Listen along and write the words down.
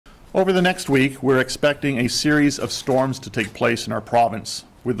Over the next week, we're expecting a series of storms to take place in our province,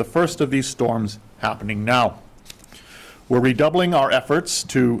 with the first of these storms happening now. We're redoubling our efforts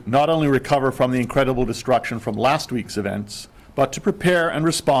to not only recover from the incredible destruction from last week's events, but to prepare and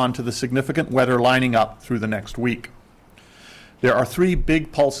respond to the significant weather lining up through the next week. There are 3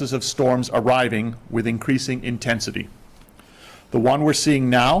 big pulses of storms arriving with increasing intensity. The one we're seeing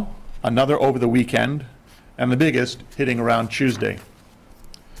now, another over the weekend, and the biggest hitting around Tuesday.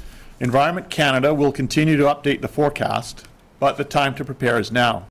 Environment Canada will continue to update the forecast, but the time to prepare is now.